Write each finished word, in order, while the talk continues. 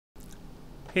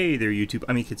Hey there YouTube,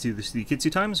 I'm Yukitsu, this is the Yukitsu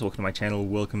Times. Welcome to my channel,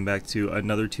 welcome back to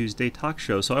another Tuesday talk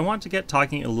show. So I want to get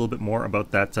talking a little bit more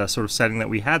about that sort of setting that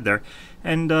we had there.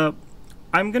 And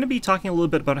I'm going to be talking a little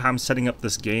bit about how I'm setting up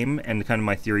this game and kind of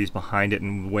my theories behind it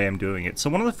and the way I'm doing it. So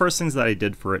one of the first things that I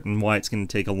did for it and why it's going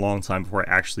to take a long time before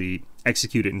I actually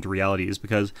execute it into reality is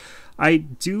because I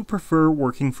do prefer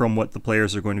working from what the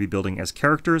players are going to be building as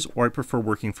characters, or I prefer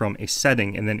working from a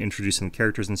setting and then introducing the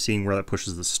characters and seeing where that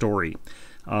pushes the story.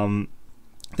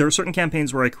 There are certain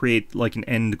campaigns where I create like an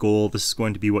end goal. This is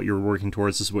going to be what you're working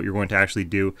towards. This is what you're going to actually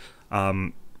do.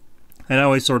 And I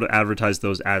always sort of advertise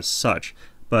those as such.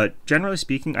 But generally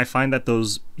speaking, I find that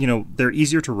those, they're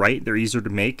easier to write, they're easier to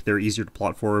make, they're easier to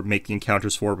plot for, make the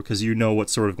encounters for, because you know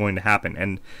what's sort of going to happen.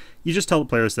 And you just tell the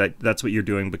players that that's what you're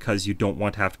doing because you don't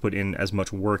want to have to put in as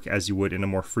much work as you would in a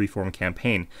more free-form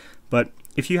campaign. But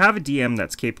if you have a DM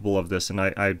that's capable of this, and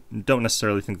I don't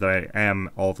necessarily think that I am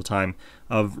all the time,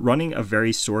 of running a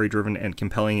very story-driven and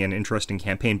compelling and interesting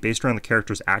campaign based around the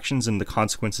characters' actions and the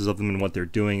consequences of them and what they're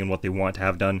doing and what they want to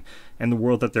have done, and the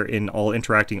world that they're in all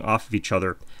interacting off of each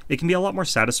other, it can be a lot more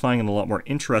satisfying and a lot more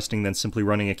interesting than simply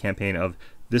running a campaign of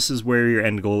this is where your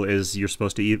end goal is, you're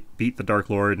supposed to beat the Dark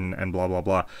Lord and blah blah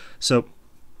blah. So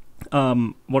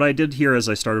what I did here is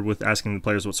I started with asking the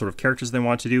players what sort of characters they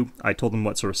want to do. I told them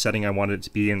what sort of setting I wanted it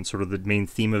to be and sort of the main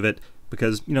theme of it,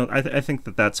 because, I think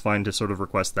that that's fine to sort of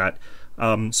request that.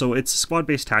 So it's a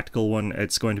squad-based tactical one.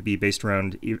 It's going to be based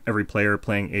around every player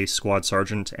playing a squad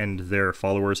sergeant and their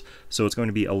followers. So it's going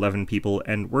to be 11 people,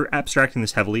 and we're abstracting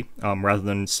this heavily, rather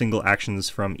than single actions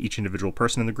from each individual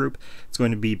person in the group. It's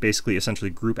going to be basically essentially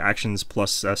group actions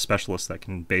plus specialists that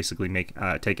can basically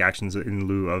take actions in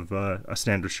lieu of a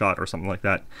standard shot or something like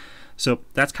that. So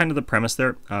that's kind of the premise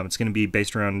there. It's going to be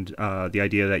based around the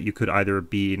idea that you could either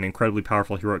be an incredibly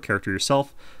powerful heroic character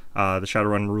yourself. The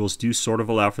Shadowrun rules do sort of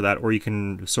allow for that, or you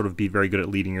can sort of be very good at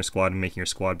leading your squad and making your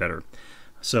squad better.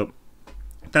 So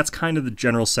that's kind of the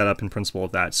general setup and principle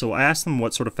of that. So I asked them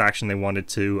what sort of faction they wanted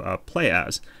to play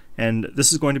as, and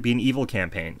this is going to be an evil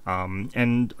campaign.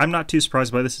 And I'm not too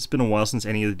surprised by this. It's been a while since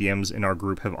any of the DMs in our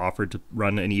group have offered to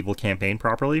run an evil campaign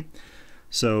properly.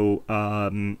 So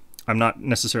I'm not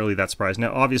necessarily that surprised.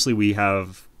 Now, obviously, we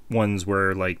have ones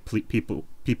where like people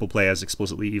play as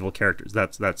explicitly evil characters.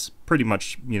 That's pretty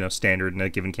much standard in a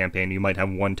given campaign. You might have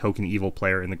one token evil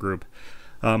player in the group.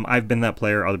 I've been that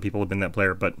player. Other people have been that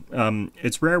player. But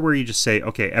it's rare where you just say,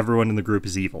 okay, everyone in the group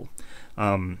is evil,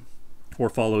 or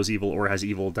follows evil, or has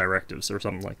evil directives, or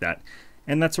something like that.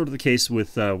 And that's sort of the case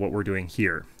with what we're doing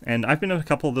here. And I've been in a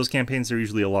couple of those campaigns. They're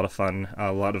usually a lot of fun.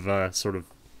 A lot of sort of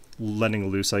letting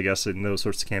loose, I guess, in those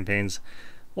sorts of campaigns.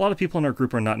 A lot of people in our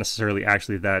group are not necessarily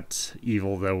actually that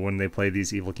evil, though, when they play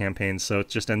these evil campaigns, so it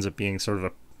just ends up being sort of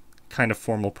a kind of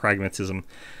formal pragmatism.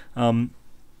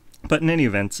 But in any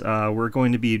event, we're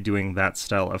going to be doing that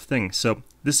style of thing. So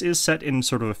this is set in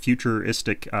sort of a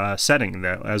futuristic setting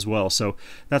as well, so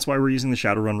that's why we're using the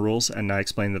Shadowrun rules, and I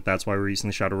explained that that's why we're using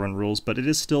the Shadowrun rules, but it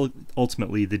is still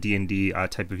ultimately the D&D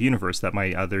type of universe that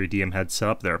my other DM had set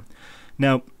up there.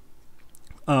 Now,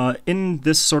 in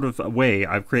this sort of way,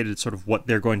 I've created sort of what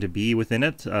they're going to be within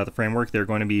it, the framework. They're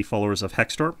going to be followers of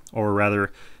Hextor, or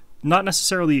rather, not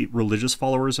necessarily religious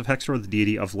followers of Hextor, the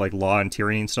deity of like law and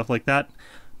tyranny and stuff like that,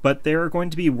 but they're going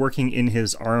to be working in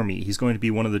his army. He's going to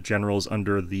be one of the generals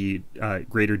under the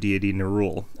greater deity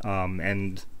Nerul,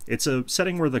 and it's a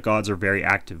setting where the gods are very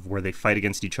active, where they fight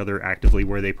against each other actively,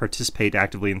 where they participate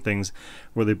actively in things,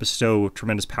 where they bestow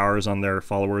tremendous powers on their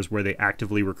followers, where they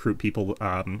actively recruit people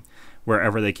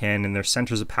wherever they can, and their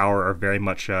centers of power are very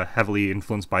much heavily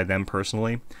influenced by them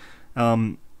personally.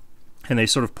 And they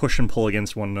sort of push and pull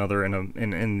against one another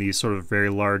in these sort of very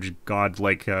large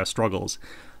god-like struggles.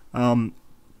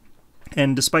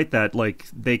 And despite that, like,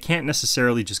 they can't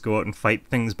necessarily just go out and fight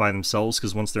things by themselves,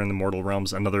 because once they're in the mortal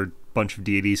realms, another bunch of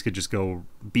deities could just go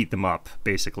beat them up,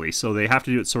 basically. So they have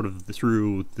to do it sort of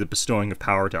through the bestowing of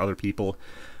power to other people,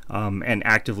 and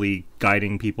actively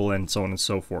guiding people and so on and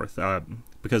so forth.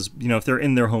 Because, if they're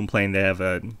in their home plane, they have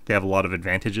a lot of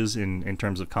advantages in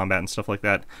terms of combat and stuff like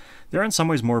that. They're in some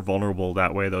ways more vulnerable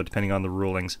that way, though, depending on the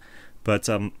rulings. But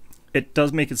it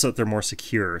does make it so that they're more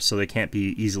secure, so they can't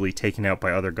be easily taken out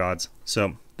by other gods.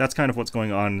 So that's kind of what's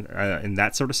going on in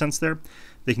that sort of sense there.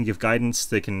 They can give guidance,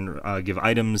 they can give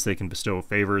items, they can bestow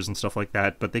favors and stuff like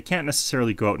that, but they can't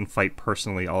necessarily go out and fight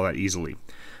personally all that easily.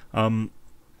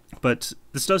 But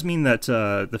this does mean that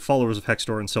the followers of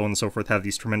Hextor and so on and so forth have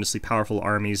these tremendously powerful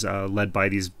armies led by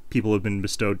these people who have been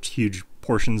bestowed huge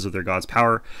portions of their god's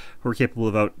power, who are capable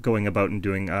of going about and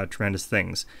doing tremendous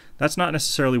things. That's not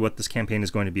necessarily what this campaign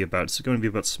is going to be about. It's going to be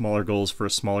about smaller goals for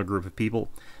a smaller group of people.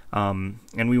 And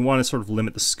we want to sort of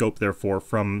limit the scope, therefore,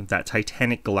 from that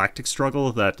titanic galactic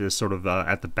struggle that is sort of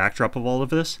at the backdrop of all of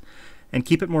this, and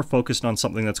keep it more focused on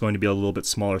something that's going to be a little bit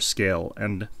smaller scale.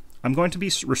 And I'm going to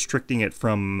be restricting it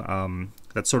from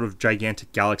that sort of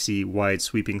gigantic galaxy-wide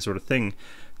sweeping sort of thing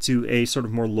to a sort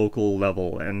of more local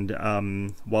level. And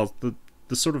while the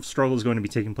sort of struggle is going to be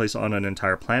taking place on an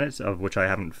entire planet, of which I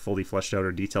haven't fully fleshed out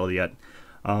or detailed yet,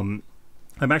 I'm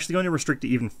actually going to restrict it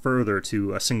even further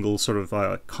to a single sort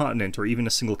of continent, or even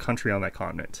a single country on that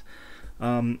continent.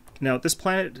 Now, this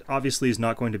planet obviously is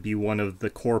not going to be one of the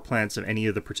core planets of any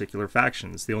of the particular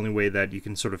factions. The only way that you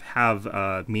can sort of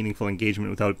have meaningful engagement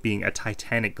without being a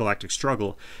titanic galactic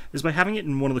struggle is by having it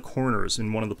in one of the corners,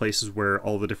 in one of the places where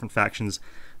all the different factions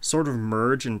sort of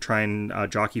merge and try and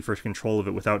jockey for control of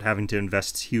it without having to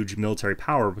invest huge military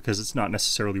power, because it's not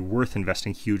necessarily worth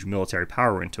investing huge military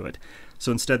power into it.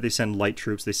 So instead they send light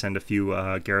troops, they send a few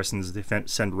garrisons, they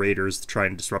send raiders to try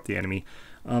and disrupt the enemy,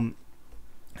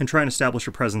 and try and establish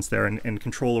a presence there and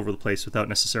control over the place without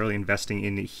necessarily investing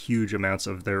in huge amounts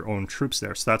of their own troops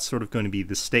there. So that's sort of going to be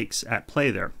the stakes at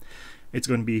play there. It's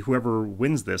going to be whoever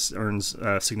wins this earns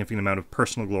a significant amount of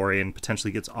personal glory and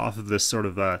potentially gets off of this sort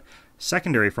of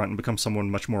secondary front and becomes someone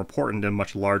much more important and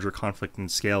much larger conflict in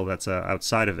scale that's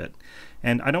outside of it.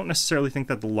 And I don't necessarily think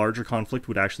that the larger conflict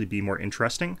would actually be more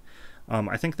interesting.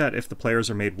 I think that if the players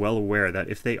are made well aware that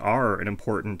if they are an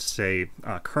important, say,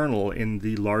 colonel in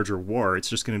the larger war, it's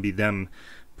just going to be them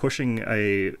pushing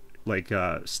a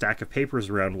stack of papers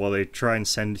around while they try and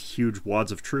send huge wads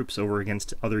of troops over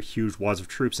against other huge wads of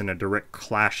troops in a direct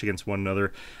clash against one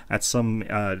another at some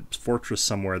fortress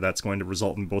somewhere, that's going to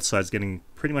result in both sides getting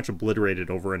pretty much obliterated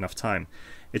over enough time.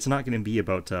 It's not going to be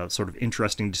about sort of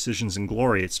interesting decisions and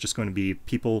glory. It's just going to be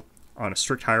people on a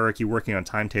strict hierarchy working on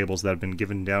timetables that have been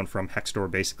given down from Hextor.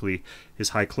 Basically, his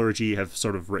high clergy have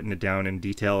sort of written it down in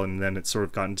detail, and then it's sort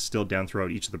of gotten distilled down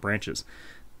throughout each of the branches.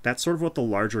 That's sort of what the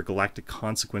larger galactic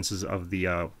consequences of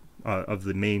the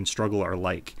main struggle are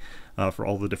like for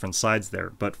all the different sides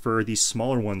there. But for these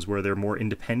smaller ones where they're more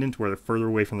independent, where they're further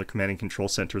away from the command and control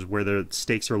centers, where the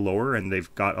stakes are lower and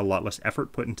they've got a lot less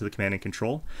effort put into the command and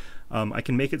control, I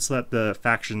can make it so that the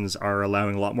factions are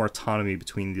allowing a lot more autonomy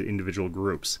between the individual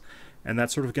groups. And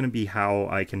that's sort of going to be how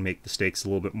I can make the stakes a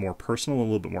little bit more personal, a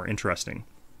little bit more interesting.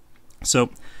 So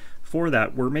for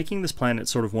that, we're making this planet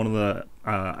sort of one of the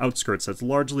outskirts that's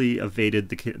largely evaded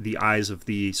the eyes of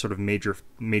the sort of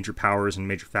major powers and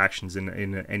major factions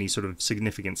in any sort of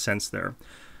significant sense there.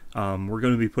 We're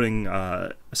going to be putting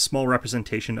a small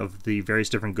representation of the various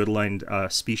different good-aligned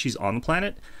species on the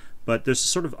planet, but there's a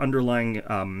sort of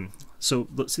underlying... So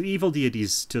the evil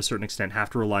deities, to a certain extent,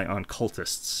 have to rely on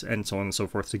cultists and so on and so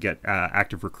forth to get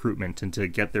active recruitment and to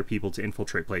get their people to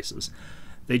infiltrate places.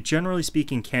 They, generally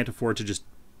speaking, can't afford to just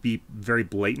be very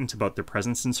blatant about their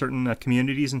presence in certain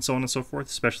communities and so on and so forth,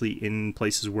 especially in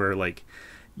places where, like,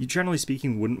 you generally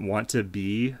speaking wouldn't want to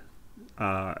be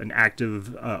an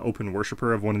active open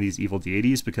worshiper of one of these evil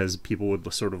deities, because people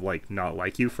would sort of like not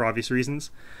like you for obvious reasons.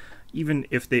 Even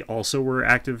if they also were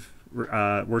active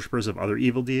worshippers of other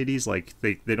evil deities, like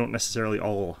they don't necessarily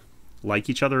all like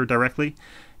each other directly,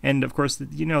 and of course,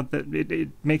 you know, that it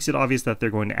makes it obvious that they're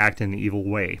going to act in an evil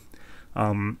way.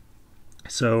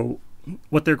 So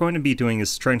what they're going to be doing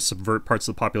is trying to subvert parts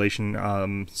of the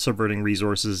population, subverting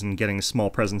resources and getting small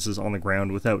presences on the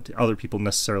ground without other people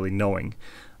necessarily knowing,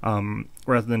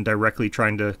 rather than directly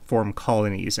trying to form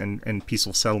colonies and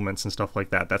peaceful settlements and stuff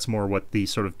like that. That's more what the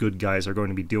sort of good guys are going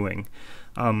to be doing.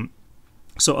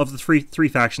 So of the three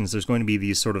factions, there's going to be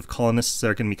these sort of colonists that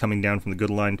are going to be coming down from the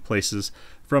good-aligned places.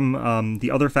 From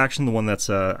the other faction, the one that's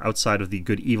outside of the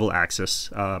good-evil axis,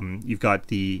 you've got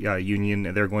the Union,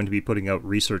 and they're going to be putting out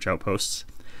research outposts.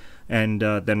 And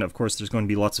then, of course, there's going to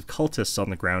be lots of cultists on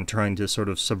the ground trying to sort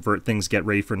of subvert things, get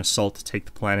ready for an assault to take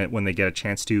the planet when they get a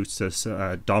chance to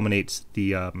dominate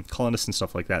the colonists and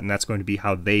stuff like that. And that's going to be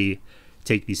how they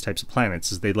take these types of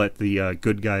planets, is they let the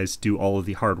good guys do all of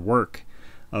the hard work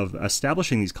of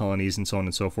establishing these colonies and so on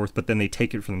and so forth, but then they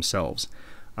take it for themselves,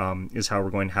 is how we're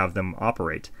going to have them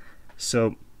operate.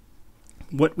 So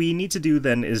what we need to do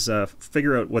then is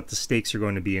figure out what the stakes are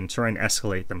going to be and try and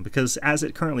escalate them, because as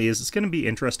it currently is, it's going to be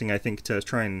interesting, I think, to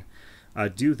try and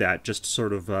do that, just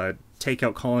sort of take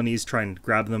out colonies, try and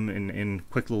grab them in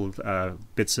quick little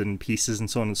bits and pieces and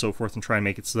so on and so forth, and try and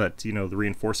make it so that, you know, the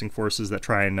reinforcing forces that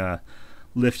try and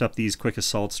lift up these quick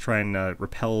assaults, try and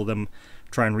repel them,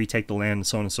 try and retake the land and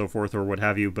so on and so forth, or what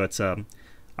have you. But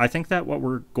I think that what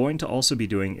we're going to also be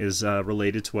doing is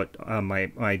related to what my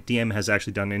DM has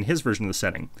actually done in his version of the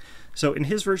setting. So in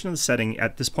his version of the setting,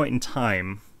 at this point in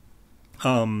time,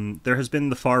 there has been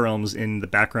the Far Realms in the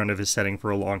background of his setting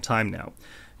for a long time now.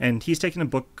 And he's taken a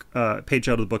book, page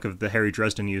out of the book of the Harry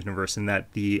Dresden universe, in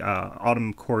that the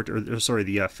Autumn Court,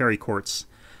 the Fairy Courts,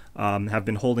 have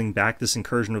been holding back this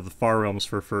incursion of the Far Realms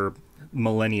for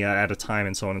millennia at a time,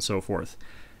 and so on and so forth.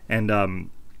 And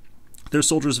their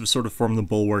soldiers have sort of formed the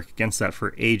bulwark against that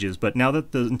for ages, but now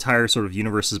that the entire sort of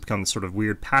universe has become this sort of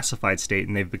weird pacified state,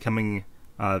 and they've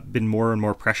been more and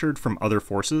more pressured from other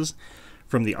forces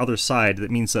from the other side, that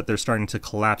means that they're starting to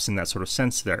collapse in that sort of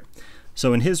sense there.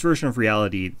 So in his version of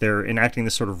reality, they're enacting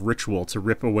this sort of ritual to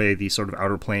rip away the sort of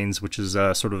outer planes, which is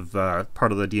sort of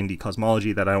part of the D&D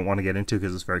cosmology that I don't want to get into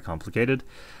because it's very complicated.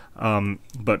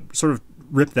 But sort of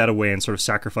rip that away and sort of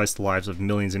sacrifice the lives of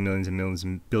millions and millions and millions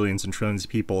and billions and trillions of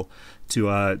people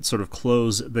to sort of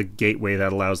close the gateway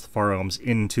that allows the Far Realms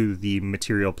into the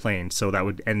material plane. So that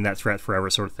would end that threat forever,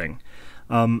 sort of thing.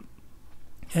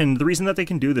 And the reason that they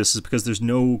can do this is because there's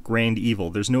no grand evil.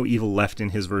 There's no evil left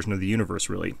in his version of the universe,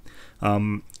 really.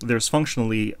 There's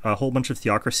functionally a whole bunch of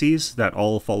theocracies that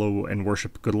all follow and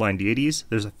worship good-aligned deities.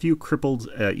 There's a few crippled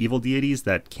evil deities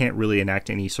that can't really enact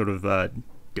any sort of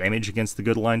damage against the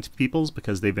good-aligned peoples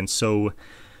because they've been so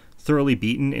thoroughly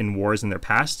beaten in wars in their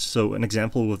past. So an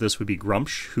example of this would be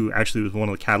Grumsh, who actually was one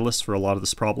of the catalysts for a lot of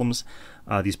these problems.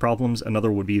 Another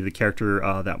would be the character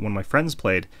that one of my friends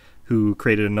played, who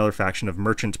created another faction of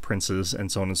merchant princes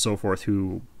and so on and so forth,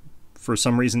 who, for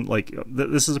some reason,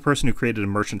 this is a person who created a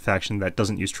merchant faction that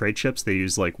doesn't use trade ships. They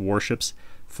use, warships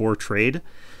for trade,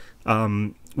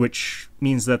 which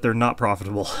means that they're not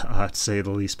profitable, to say the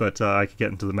least, but I could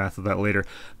get into the math of that later.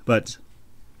 But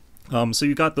so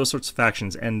you got those sorts of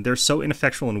factions, and they're so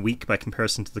ineffectual and weak by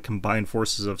comparison to the combined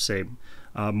forces of, say,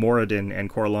 Moradin and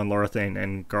Coralon Lorathane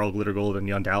and Garl Glittergold and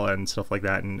Yondala and stuff like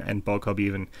that, and Bogcub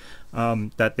even,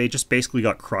 that they just basically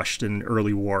got crushed in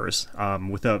early wars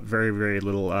without very, very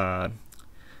little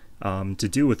to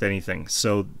do with anything.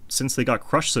 So since they got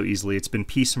crushed so easily, it's been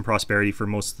peace and prosperity for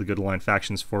most of the good-aligned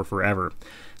factions for forever.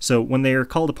 So when they are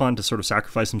called upon to sort of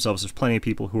sacrifice themselves, there's plenty of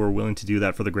people who are willing to do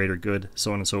that for the greater good,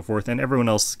 so on and so forth, and everyone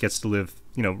else gets to live,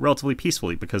 relatively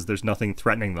peacefully because there's nothing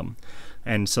threatening them.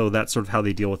 And so that's sort of how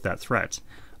they deal with that threat.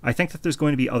 I think that there's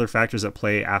going to be other factors at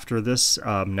play after this,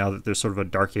 now that there's sort of a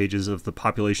dark ages of the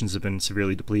populations have been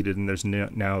severely depleted, and there's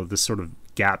now this sort of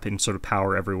gap in sort of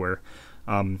power everywhere.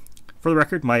 For the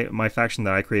record, my faction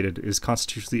that I created is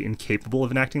constitutionally incapable of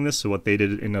enacting this, so what they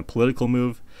did in a political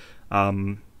move.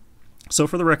 So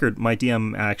for the record, my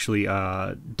DM actually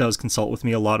does consult with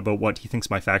me a lot about what he thinks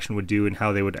my faction would do and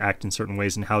how they would act in certain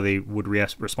ways and how they would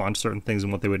respond to certain things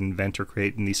and what they would invent or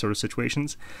create in these sort of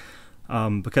situations.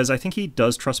 Because I think he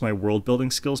does trust my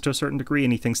world-building skills to a certain degree,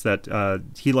 and he thinks that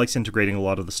he likes integrating a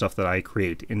lot of the stuff that I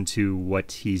create into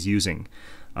what he's using.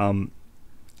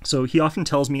 So he often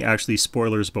tells me actually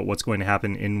spoilers about what's going to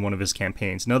happen in one of his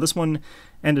campaigns. Now this one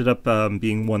ended up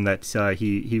being one that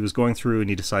he was going through and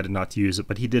he decided not to use it,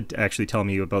 but he did actually tell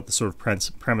me about the sort of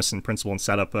premise and principle and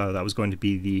setup that was going to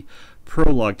be the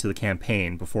prologue to the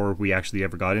campaign before we actually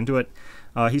ever got into it.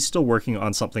 He's still working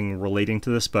on something relating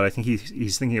to this, but I think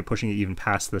he's thinking of pushing it even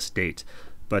past this date.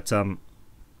 But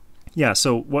yeah,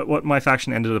 so what my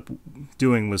faction ended up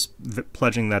doing was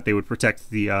pledging that they would protect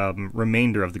the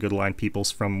remainder of the good-aligned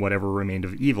peoples from whatever remained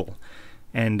of evil.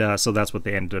 And so that's what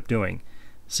they ended up doing.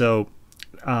 So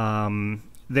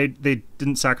they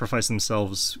didn't sacrifice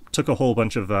themselves, took a whole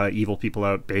bunch of evil people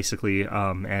out, basically,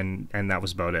 and that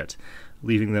was about it,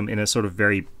 leaving them in a sort of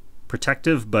very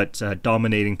protective but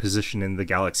dominating position in the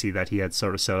galaxy that he had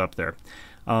sort of set up there.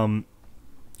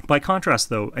 By contrast,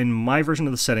 though, in my version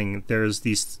of the setting,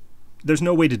 there's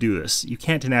no way to do this. You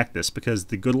can't enact this because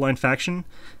the good-aligned faction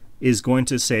is going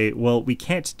to say, well, we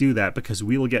can't do that because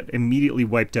we will get immediately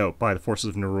wiped out by the forces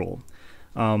of Nerul.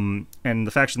 And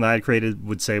the faction that I had created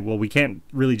would say, well, we can't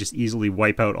really just easily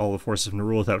wipe out all the forces of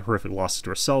Nerul without horrific losses to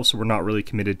ourselves, so we're not really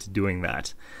committed to doing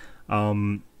that.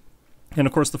 And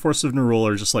of course, the forces of Nerul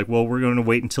are just like, well, we're going to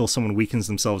wait until someone weakens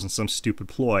themselves in some stupid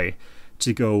ploy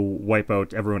to go wipe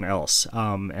out everyone else.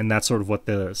 And that's sort of what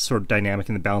the sort of dynamic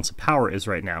and the balance of power is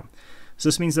right now. So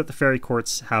this means that the fairy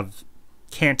courts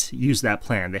can't use that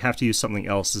plan. They have to use something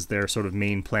else as their sort of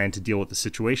main plan to deal with the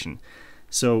situation.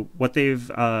 So what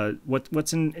they've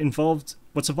what's involved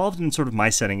in sort of my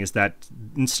setting is that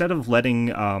instead of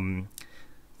letting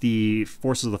the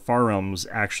forces of the Far Realms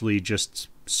actually just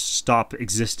stop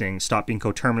existing, stop being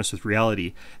coterminous with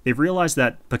reality, they've realized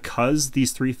that because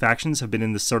these three factions have been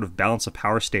in this sort of balance of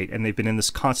power state and they've been in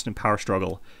this constant power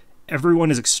struggle,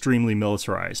 everyone is extremely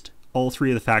militarized. All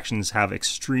three of the factions have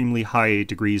extremely high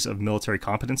degrees of military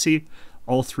competency.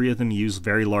 All three of them use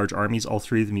very large armies. All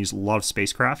three of them use a lot of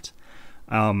spacecraft.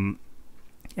 And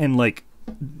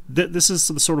this is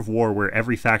the sort of war where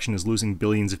every faction is losing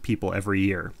billions of people every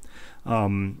year,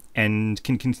 and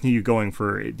can continue going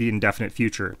for the indefinite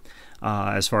future,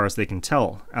 as far as they can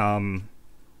tell.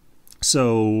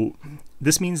 So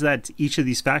this means that each of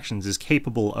these factions is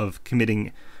capable of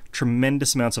committing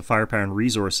tremendous amounts of firepower and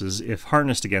resources, if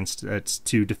harnessed against it,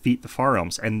 to defeat the Far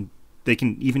Realms, and they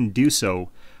can even do so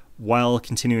while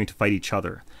continuing to fight each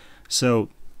other. So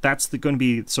that's going to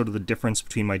be sort of the difference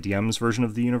between my DM's version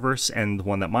of the universe and the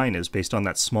one that mine is, based on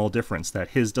that small difference, that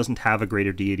his doesn't have a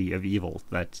greater deity of evil,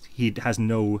 that he has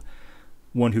no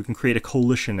one who can create a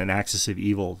coalition and axis of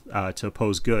evil to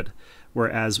oppose good.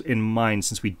 Whereas in mine,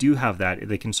 since we do have that,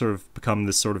 they can sort of become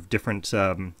this sort of different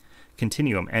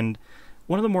continuum. And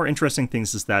one of the more interesting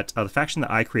things is that the faction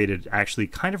that I created actually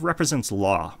kind of represents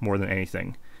law more than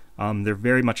anything. They're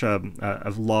very much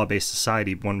a law-based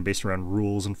society, one based around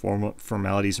rules and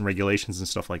formalities and regulations and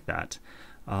stuff like that.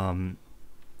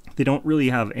 They don't really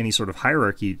have any sort of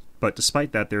hierarchy, but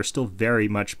despite that, they're still very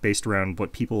much based around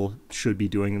what people should be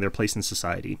doing in their place in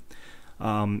society.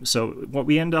 So what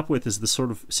we end up with is this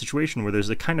sort of situation where there's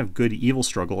a kind of good-evil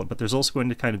struggle, but there's also going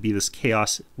to kind of be this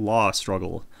chaos-law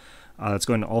struggle that's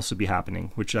going to also be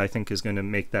happening, which I think is going to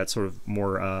make that sort of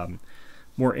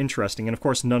more interesting. And of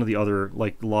course, none of the other,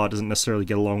 like, law doesn't necessarily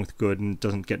get along with good and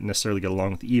doesn't necessarily get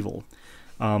along with evil.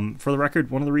 For the record,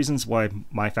 one of the reasons why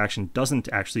my faction doesn't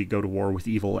actually go to war with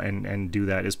evil and do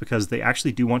that is because they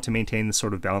actually do want to maintain this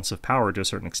sort of balance of power to a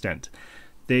certain extent.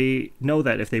 They know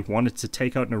that if they wanted to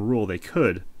take out Nerul, they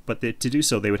could, but to do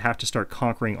so, they would have to start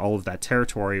conquering all of that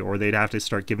territory, or they'd have to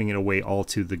start giving it away all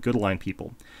to the Good Line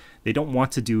people. They don't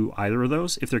want to do either of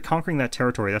those. If they're conquering that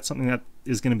territory, that's something that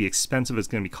is going to be expensive, it's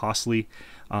going to be costly,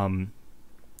 and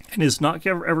is not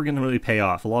ever going to really pay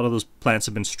off. A lot of those plants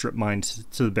have been strip mined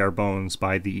to the bare bones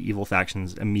by the evil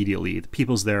factions immediately. The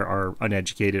peoples there are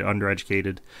uneducated,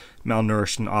 undereducated,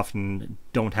 malnourished, and often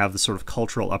don't have the sort of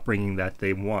cultural upbringing that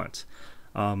they want.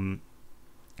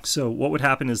 So what would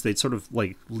happen is they'd sort of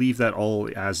like leave that all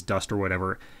as dust or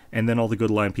whatever, and then all the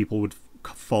Good Line people would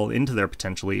fall into there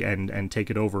potentially and take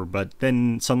it over. But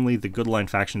then suddenly the Good Line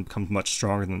faction becomes much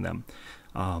stronger than them,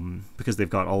 because they've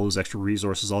got all those extra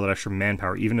resources, all that extra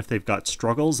manpower. Even if they've got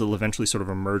struggles, they'll eventually sort of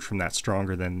emerge from that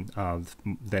stronger than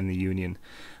the Union.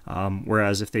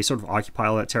 Whereas if they sort of occupy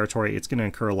all that territory, it's going to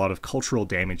incur a lot of cultural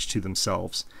damage to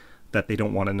themselves that they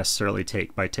don't want to necessarily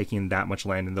take by taking that much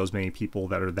land and those many people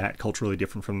that are that culturally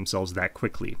different from themselves that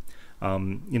quickly.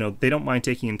 They don't mind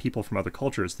taking in people from other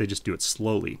cultures, they just do it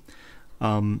slowly.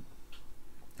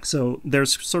 So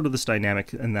there's sort of this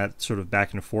dynamic and that sort of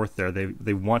back and forth there.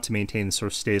 They want to maintain the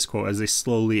sort of status quo as they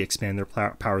slowly expand their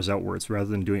powers outwards rather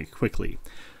than doing it quickly.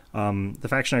 The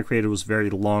faction I created was very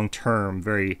long-term,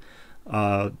 very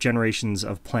generations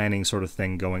of planning sort of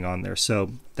thing going on there.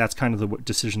 So that's kind of the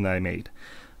decision that I made.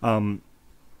 An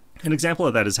example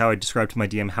of that is how I described to my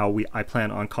DM how I plan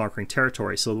on conquering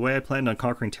territory. So the way I planned on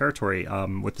conquering territory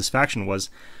with this faction was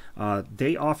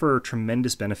they offer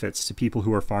tremendous benefits to people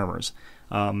who are farmers.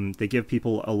 They give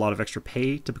people a lot of extra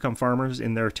pay to become farmers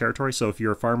in their territory. So if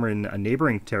you're a farmer in a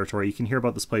neighboring territory, you can hear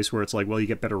about this place where it's like, well, you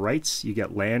get better rights, you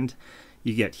get land,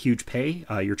 you get huge pay,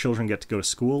 your children get to go to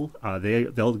school,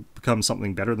 they'll become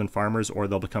something better than farmers, or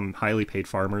they'll become highly paid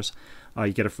farmers,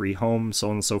 you get a free home, so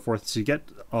on and so forth. So you get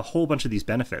a whole bunch of these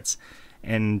benefits.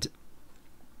 And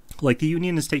like the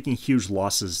Union is taking huge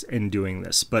losses in doing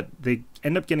this, but they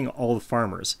end up getting all the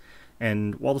farmers.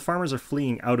 And while the farmers are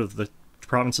fleeing out of the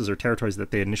provinces or territories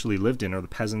that they initially lived in, or the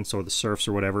peasants or the serfs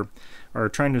or whatever, are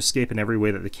trying to escape in every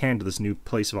way that they can to this new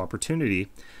place of opportunity,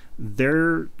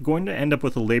 they're going to end up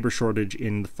with a labor shortage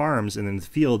in the farms and in the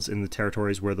fields in the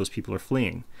territories where those people are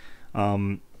fleeing.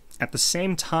 At the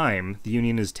same time, the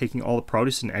Union is taking all the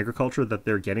produce and agriculture that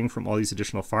they're getting from all these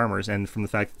additional farmers, and from the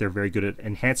fact that they're very good at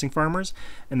enhancing farmers,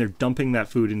 and they're dumping that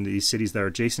food into these cities that are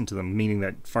adjacent to them, meaning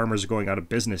that farmers are going out of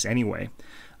business anyway,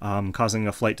 causing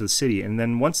a flight to the city. And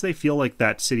then once they feel like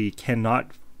that city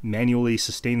cannot manually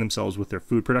sustain themselves with their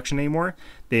food production anymore,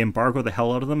 they embargo the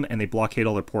hell out of them and they blockade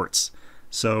all their ports.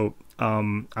 So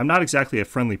I'm not exactly a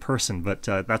friendly person, but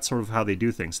that's sort of how they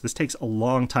do things. This takes a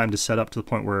long time to set up to the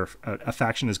point where a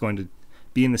faction is going to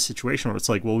be in this situation where it's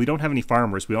like, well, we don't have any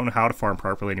farmers, we don't know how to farm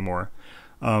properly anymore.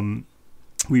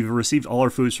 We've received all our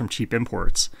foods from cheap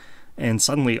imports, and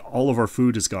suddenly all of our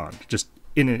food is gone, just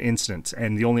in an instant,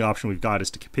 and the only option we've got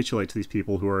is to capitulate to these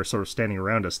people who are sort of standing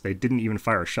around us. They didn't even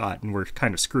fire a shot, and we're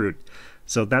kind of screwed.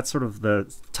 So that's sort of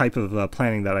the type of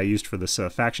planning that I used for this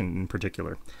faction in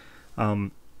particular.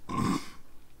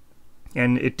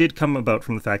 And it did come about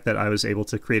from the fact that I was able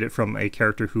to create it from a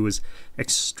character who was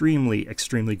extremely,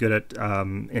 extremely good at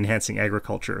enhancing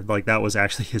agriculture. Like, that was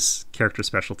actually his character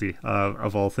specialty,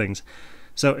 of all things.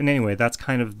 So, and anyway, that's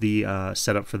kind of the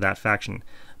setup for that faction.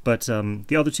 But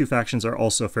the other two factions are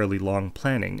also fairly long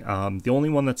planning. The only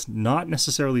one that's not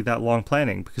necessarily that long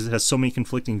planning, because it has so many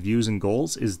conflicting views and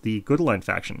goals, is the Good Line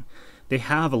faction. They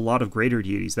have a lot of greater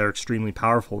deities that are extremely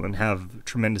powerful and have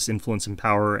tremendous influence and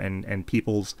power and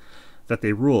peoples that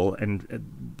they rule,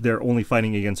 and they're only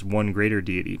fighting against one greater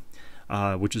deity,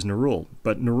 which is Nerul.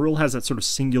 But Nerul has that sort of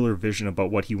singular vision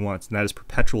about what he wants, and that is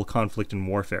perpetual conflict and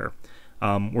warfare.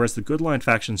 Whereas the Good Line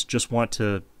factions just want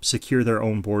to secure their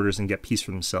own borders and get peace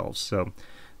for themselves. So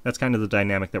that's kind of the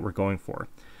dynamic that we're going for.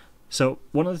 So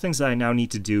one of the things that I now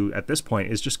need to do at this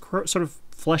point is just sort of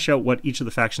flesh out what each of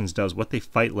the factions does, what they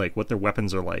fight like, what their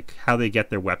weapons are like, how they get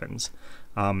their weapons,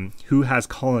 who has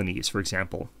colonies, for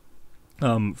example.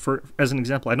 As an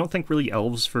example, I don't think really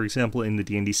elves, for example, in the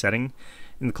D&D setting,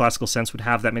 in the classical sense, would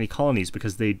have that many colonies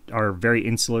because they are very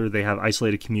insular. They have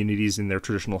isolated communities in their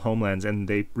traditional homelands, and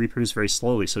they reproduce very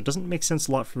slowly. So it doesn't make sense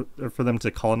a lot for them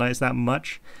to colonize that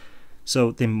much.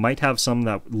 So they might have some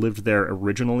that lived there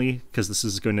originally, because this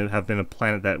is going to have been a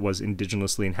planet that was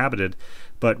indigenously inhabited.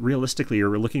 But realistically,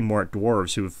 you're looking more at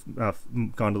dwarves who have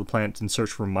gone to the planet in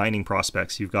search for mining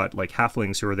prospects. You've got like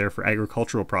halflings who are there for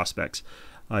agricultural prospects.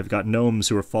 I've got gnomes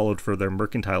who are followed for their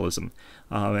mercantilism,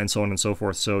 and so on and so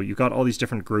forth. So you've got all these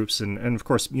different groups, and of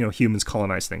course, humans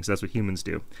colonize things. That's what humans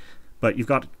do. But you've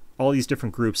got all these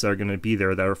different groups that are going to be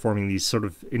there that are forming these sort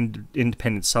of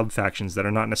independent sub-factions that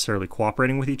are not necessarily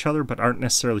cooperating with each other, but aren't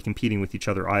necessarily competing with each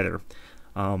other either.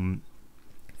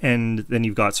 And then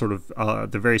you've got sort of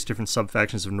the various different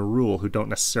sub-factions of Nerul who don't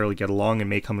necessarily get along and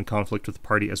may come in conflict with the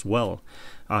party as well,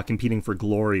 competing for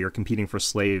glory or competing for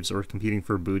slaves or competing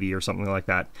for booty or something like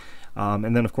that.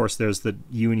 And then, of course, there's the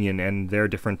Union and their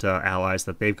different allies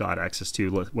that they've got access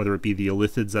to, whether it be the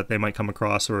Illithids that they might come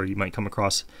across, or you might come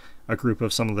across a group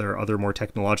of some of their other more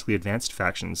technologically advanced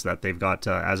factions that they've got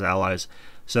as allies.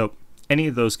 So any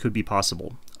of those could be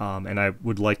possible, and I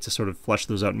would like to sort of flesh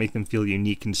those out, make them feel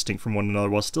unique and distinct from one another,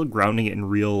 while still grounding it in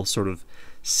real sort of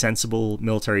sensible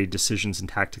military decisions and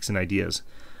tactics and ideas,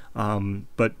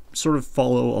 but sort of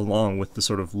follow along with the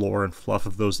sort of lore and fluff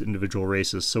of those individual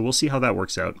races. So we'll see how that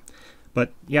works out.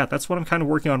 But yeah, that's what I'm kind of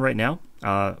working on right now.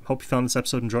 Hope you found this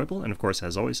episode enjoyable, and of course,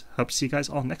 as always, hope to see you guys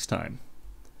all next time.